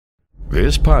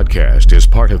This podcast is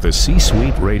part of the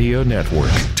C-Suite Radio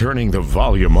Network, turning the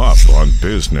volume up on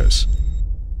business.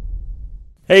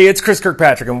 Hey, it's Chris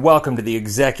Kirkpatrick, and welcome to the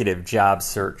Executive Job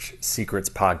Search Secrets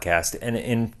Podcast. And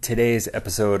in today's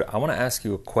episode, I want to ask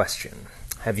you a question.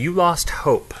 Have you lost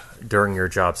hope during your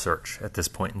job search at this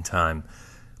point in time?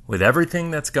 With everything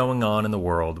that's going on in the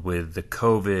world, with the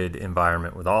COVID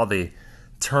environment, with all the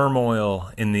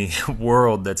turmoil in the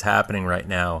world that's happening right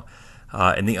now,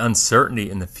 and the uncertainty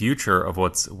in the future of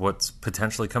what's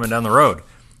potentially coming down the road.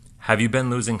 Have you been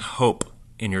losing hope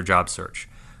in your job search?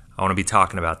 I want to be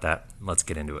talking about that. Let's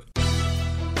get into it.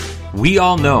 We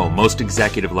all know most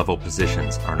executive level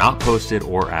positions are not posted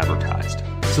or advertised.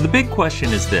 So the big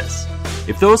question is this: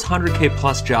 if those 100K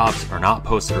plus jobs are not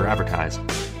posted or advertised,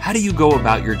 how do you go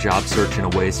about your job search in a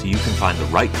way so you can find the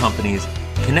right companies,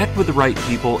 connect with the right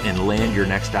people, and land your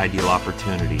next ideal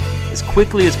opportunity as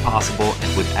quickly as possible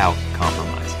and without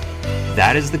compromise?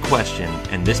 That is the question,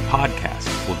 and this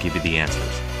podcast will give you the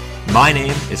answers. My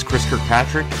name is Chris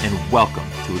Kirkpatrick, and welcome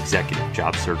to Executive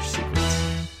Job Search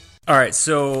Secrets. All right,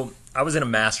 so I was in a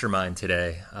mastermind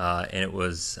today, and it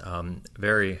was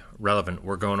very relevant.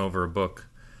 We're going over a book,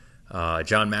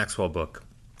 John Maxwell book,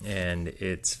 and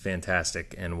it's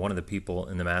fantastic. And one of the people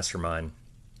in the mastermind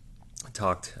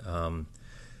talked.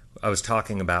 I was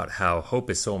talking about how hope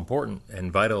is so important and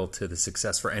vital to the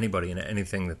success for anybody in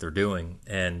anything that they're doing.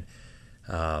 And,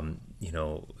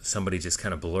 somebody just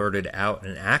kind of blurted out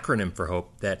an acronym for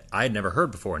hope that I had never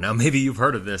heard before. Now, maybe you've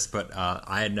heard of this, but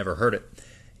I had never heard it.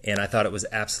 And I thought it was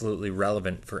absolutely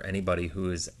relevant for anybody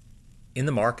who is in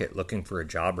the market looking for a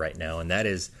job right now. And that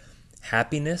is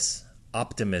happiness,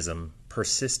 optimism,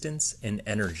 persistence, and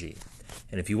energy.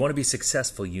 And if you want to be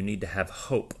successful, you need to have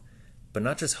hope, but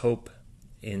not just hope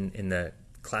in the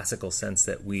classical sense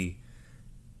that we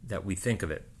think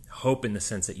of it. Hope in the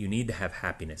sense that you need to have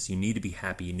happiness. You need to be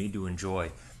happy. You need to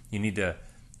enjoy. You need to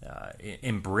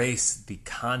embrace the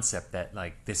concept that,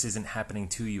 like, this isn't happening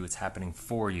to you, it's happening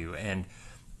for you. And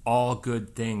all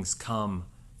good things come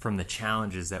from the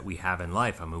challenges that we have in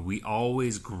life. I mean, we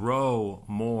always grow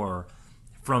more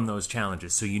from those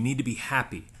challenges. So you need to be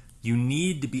happy. You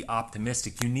need to be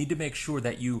optimistic. You need to make sure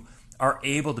that you are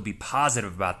able to be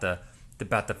positive about the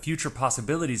future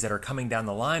possibilities that are coming down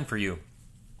the line for you.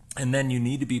 And then you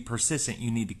need to be persistent.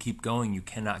 You need to keep going. You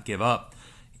cannot give up.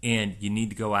 And you need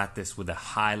to go at this with a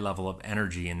high level of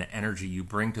energy. And the energy you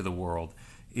bring to the world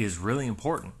is really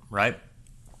important, right?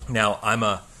 Now, I'm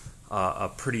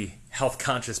a pretty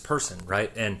health-conscious person, right?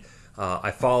 And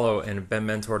I follow and have been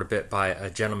mentored a bit by a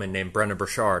gentleman named Brendon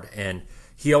Burchard. And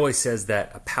he always says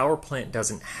that a power plant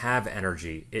doesn't have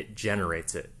energy, it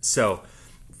generates it. So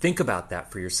think about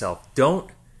that for yourself. Don't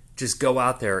just go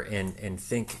out there and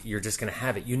think you're just going to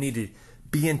have it. You need to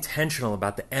be intentional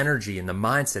about the energy and the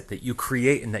mindset that you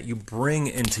create and that you bring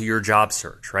into your job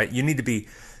search, right? You need to be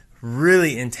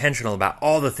really intentional about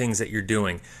all the things that you're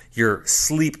doing, your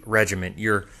sleep regimen,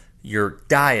 your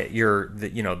diet,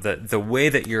 the way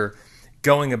that you're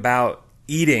going about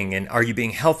eating, and are you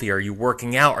being healthy? Are you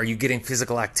working out? Are you getting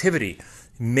physical activity?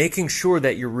 Making sure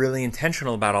that you're really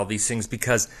intentional about all these things,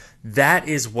 because that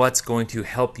is what's going to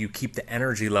help you keep the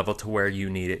energy level to where you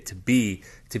need it to be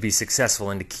successful,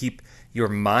 and to keep your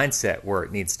mindset where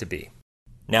it needs to be.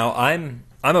 Now, I'm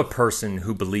a person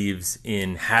who believes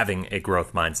in having a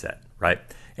growth mindset, right?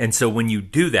 And so when you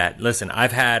do that, listen,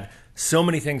 I've had so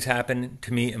many things happen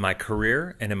to me in my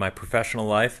career and in my professional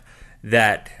life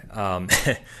that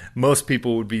most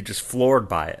people would be just floored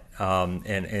by it,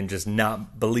 and just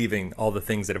not believing all the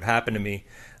things that have happened to me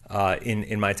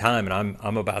in my time. And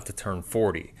I'm about to turn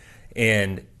 40.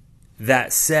 And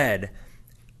that said,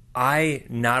 I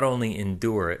not only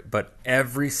endure it, but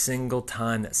every single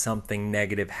time that something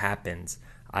negative happens,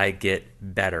 I get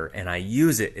better, and I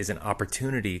use it as an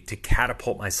opportunity to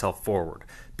catapult myself forward,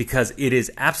 because it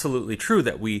is absolutely true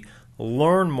that we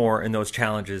learn more in those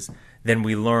challenges than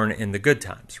we learn in the good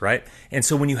times, right? And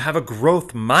so when you have a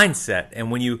growth mindset,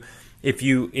 and if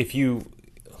you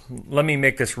let me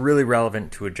make this really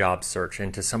relevant to a job search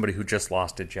and to somebody who just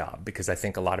lost a job, because I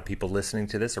think a lot of people listening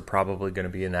to this are probably going to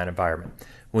be in that environment.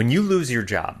 When you lose your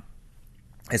job,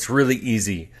 it's really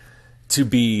easy to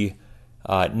be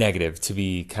negative, to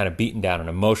be kind of beaten down and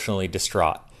emotionally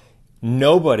distraught.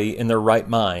 Nobody in their right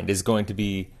mind is going to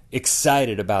be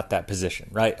excited about that position,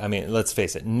 right? I mean, let's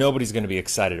face it, nobody's going to be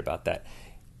excited about that.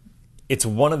 It's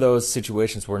one of those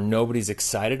situations where nobody's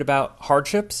excited about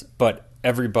hardships, but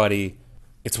everybody,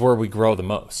 it's where we grow the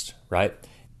most, right?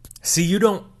 See, you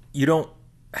don't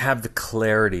have the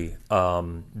clarity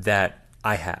that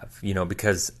I have,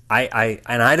 because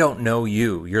I don't know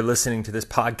you. You're listening to this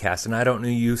podcast, and I don't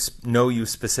know you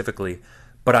specifically,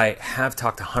 but I have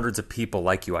talked to hundreds of people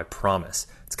like you, I promise.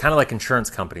 It's kind of like insurance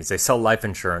companies. They sell life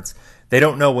insurance. They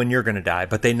don't know when you're going to die,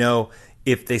 but they know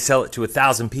if they sell it to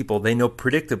 1,000 people, they know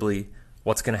predictably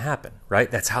what's going to happen,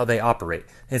 right? That's how they operate.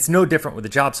 And it's no different with a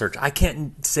job search. I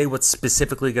can't say what's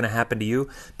specifically going to happen to you,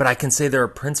 but I can say there are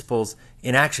principles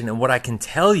in action. And what I can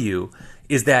tell you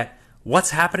is that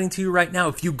what's happening to you right now,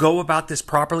 if you go about this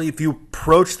properly, if you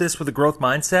approach this with a growth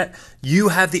mindset, you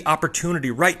have the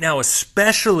opportunity right now,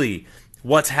 especially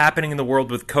what's happening in the world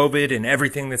with COVID and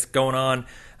everything that's going on,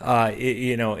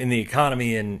 in the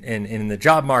economy and in the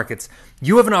job markets.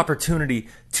 You have an opportunity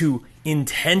to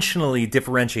intentionally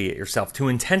differentiate yourself,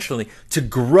 to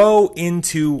grow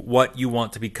into what you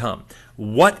want to become.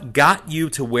 What got you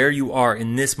to where you are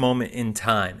in this moment in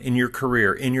time, in your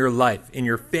career, in your life, in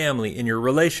your family, in your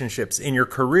relationships, in your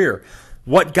career?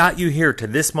 What got you here to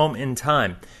this moment in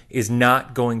time is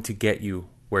not going to get you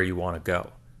where you want to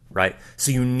go, right?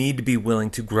 So you need to be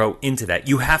willing to grow into that.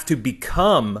 You have to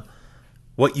become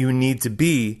what you need to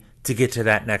be to get to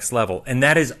that next level. And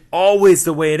that is always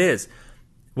the way it is.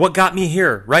 What got me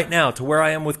here right now to where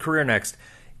I am with Career Next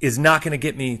is not going to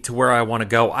get me to where I want to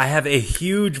go. I have a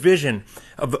huge vision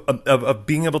of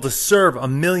being able to serve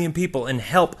 1 million people and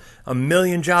help 1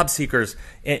 million job seekers,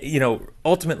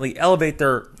 ultimately elevate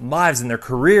their lives and their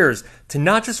careers to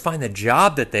not just find the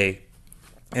job that they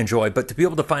enjoy, but to be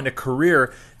able to find a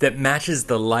career that matches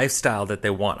the lifestyle that they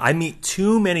want. I meet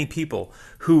too many people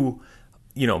who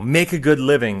make a good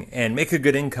living and make a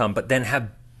good income, but then have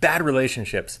bad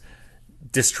relationships,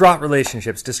 distraught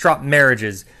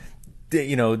marriages.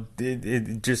 They're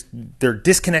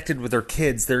disconnected with their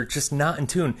kids. They're just not in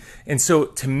tune. And so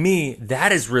to me,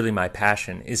 that is really my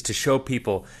passion, is to show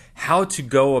people how to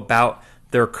go about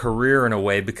their career in a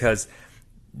way, because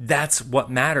that's what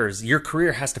matters. Your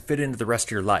career has to fit into the rest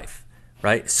of your life,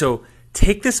 right? So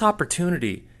take this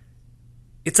opportunity.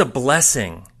 It's a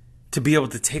blessing to be able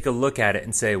to take a look at it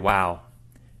and say, wow,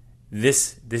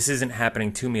 this isn't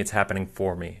happening to me, it's happening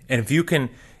for me. And if you can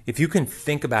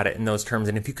think about it in those terms,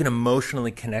 and if you can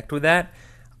emotionally connect with that,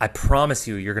 I promise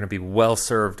you're going to be well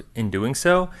served in doing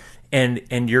so,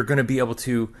 and you're going to be able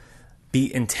to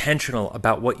be intentional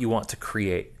about what you want to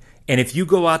create. And if you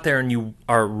go out there and you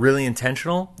are really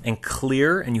intentional and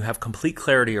clear, and you have complete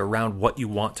clarity around what you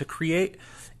want to create,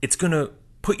 it's going to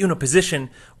put you in a position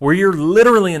where you're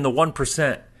literally in the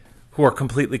 1% who are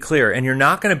completely clear. And you're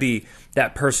not going to be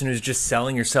that person who's just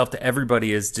selling yourself to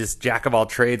everybody as just jack of all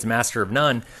trades, master of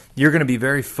none. You're going to be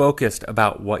very focused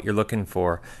about what you're looking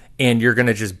for, and you're going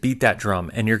to just beat that drum,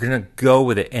 and you're going to go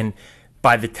with it. And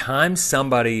by the time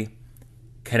somebody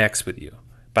connects with you,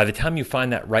 by the time you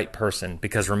find that right person,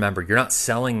 because remember, you're not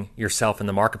selling yourself in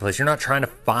the marketplace. You're not trying to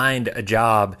find a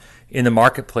job in the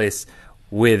marketplace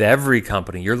with every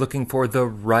company. You're looking for the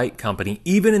right company.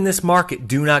 Even in this market,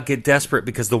 do not get desperate,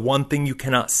 because the one thing you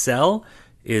cannot sell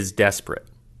is desperate,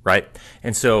 right?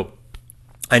 And so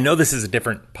I know this is a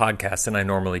different podcast than I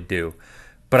normally do,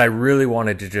 but I really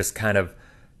wanted to just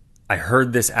I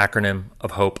heard this acronym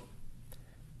of HOPE,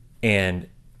 and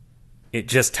it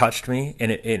just touched me,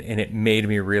 and it made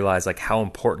me realize how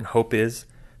important hope is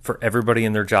for everybody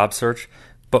in their job search,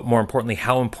 but more importantly,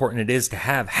 how important it is to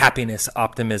have happiness,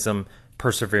 optimism,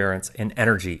 perseverance, and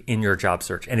energy in your job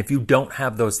search. And if you don't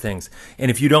have those things, and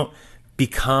if you don't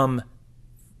become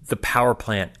the power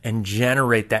plant and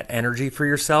generate that energy for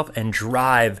yourself and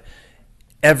drive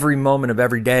every moment of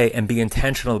every day and be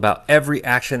intentional about every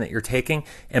action that you're taking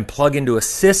and plug into a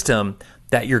system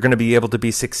that you're going to be able to be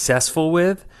successful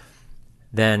with,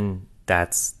 then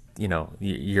that's,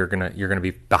 you're going to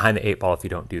be behind the 8 ball if you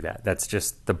don't do that. That's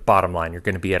just the bottom line. You're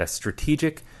going to be at a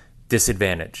strategic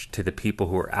disadvantage to the people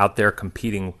who are out there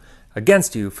competing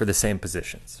against you for the same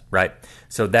positions, right?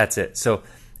 So that's it. So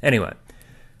anyway,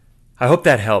 I hope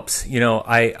that helps.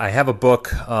 I have a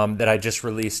book that I just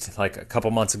released a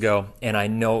couple months ago, and I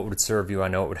know it would serve you. I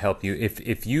know it would help you.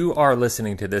 If you are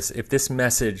listening to this, if this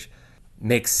message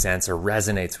makes sense or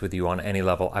resonates with you on any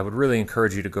level, I would really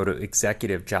encourage you to go to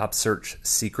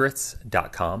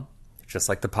executivejobsearchsecrets.com, just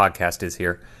like the podcast is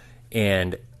here,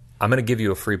 and I'm going to give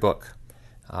you a free book.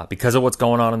 Because of what's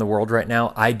going on in the world right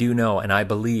now, I do know, and I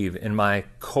believe in my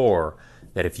core,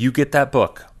 that if you get that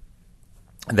book,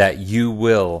 that you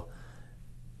will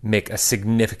make a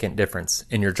significant difference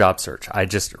in your job search. I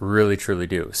just really, truly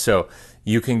do. So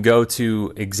you can go to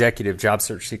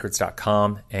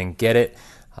executivejobsearchsecrets.com and get it.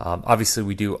 Obviously,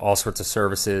 we do all sorts of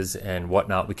services and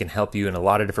whatnot. We can help you in a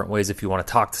lot of different ways. If you want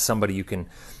to talk to somebody, you can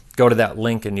go to that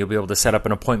link and you'll be able to set up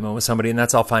an appointment with somebody, and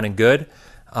that's all fine and good.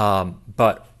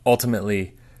 But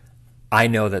ultimately, I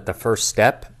know that the first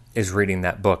step is reading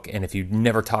that book. And if you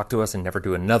never talk to us and never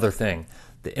do another thing,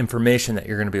 the information that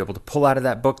you're going to be able to pull out of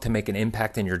that book to make an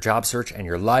impact in your job search and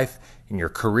your life and your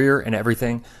career and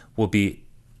everything will be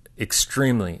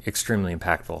extremely, extremely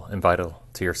impactful and vital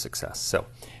to your success. So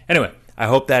anyway, I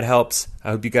hope that helps.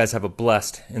 I hope you guys have a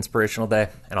blessed, inspirational day,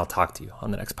 and I'll talk to you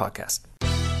on the next podcast.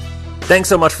 Thanks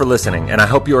so much for listening, and I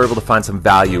hope you were able to find some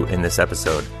value in this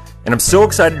episode. And I'm so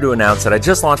excited to announce that I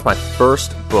just launched my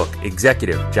first book,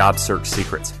 Executive Job Search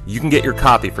Secrets. You can get your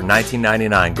copy for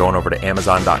 $19.99 going over to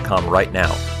Amazon.com right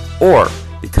now. Or,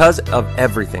 because of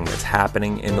everything that's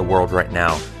happening in the world right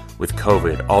now with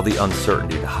COVID, all the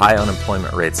uncertainty, the high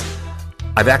unemployment rates,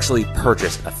 I've actually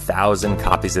purchased 1,000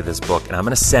 copies of this book, and I'm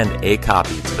going to send a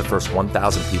copy to the first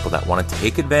 1,000 people that want to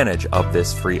take advantage of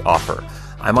this free offer.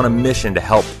 I'm on a mission to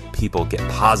help people get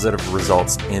positive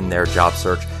results in their job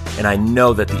search, and I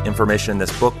know that the information in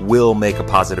this book will make a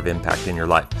positive impact in your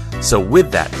life. So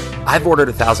with that, I've ordered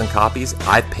 1,000 copies.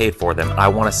 I've paid for them. I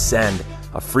want to send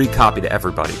a free copy to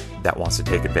everybody that wants to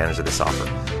take advantage of this offer.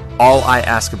 All I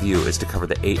ask of you is to cover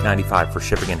the $8.95 for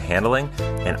shipping and handling,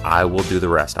 and I will do the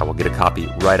rest. I will get a copy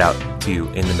right out to you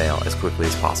in the mail as quickly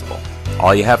as possible.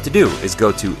 All you have to do is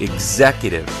go to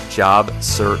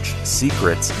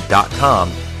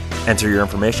executivejobsearchsecrets.com, enter your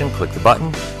information, click the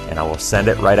button, and I will send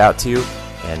it right out to you.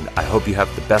 And I hope you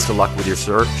have the best of luck with your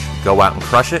search. Go out and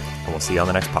crush it, and we'll see you on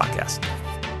the next podcast.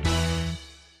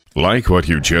 Like what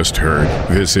you just heard?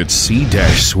 Visit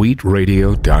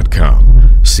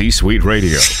c-suiteradio.com. C-Suite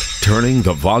Radio, turning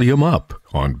the volume up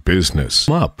on business.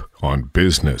 Up on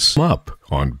business. Up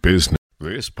on business.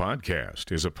 This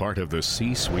podcast is a part of the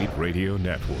C-Suite Radio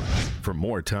Network. For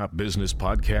more top business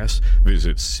podcasts,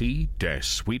 visit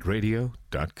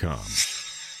c-suiteradio.com.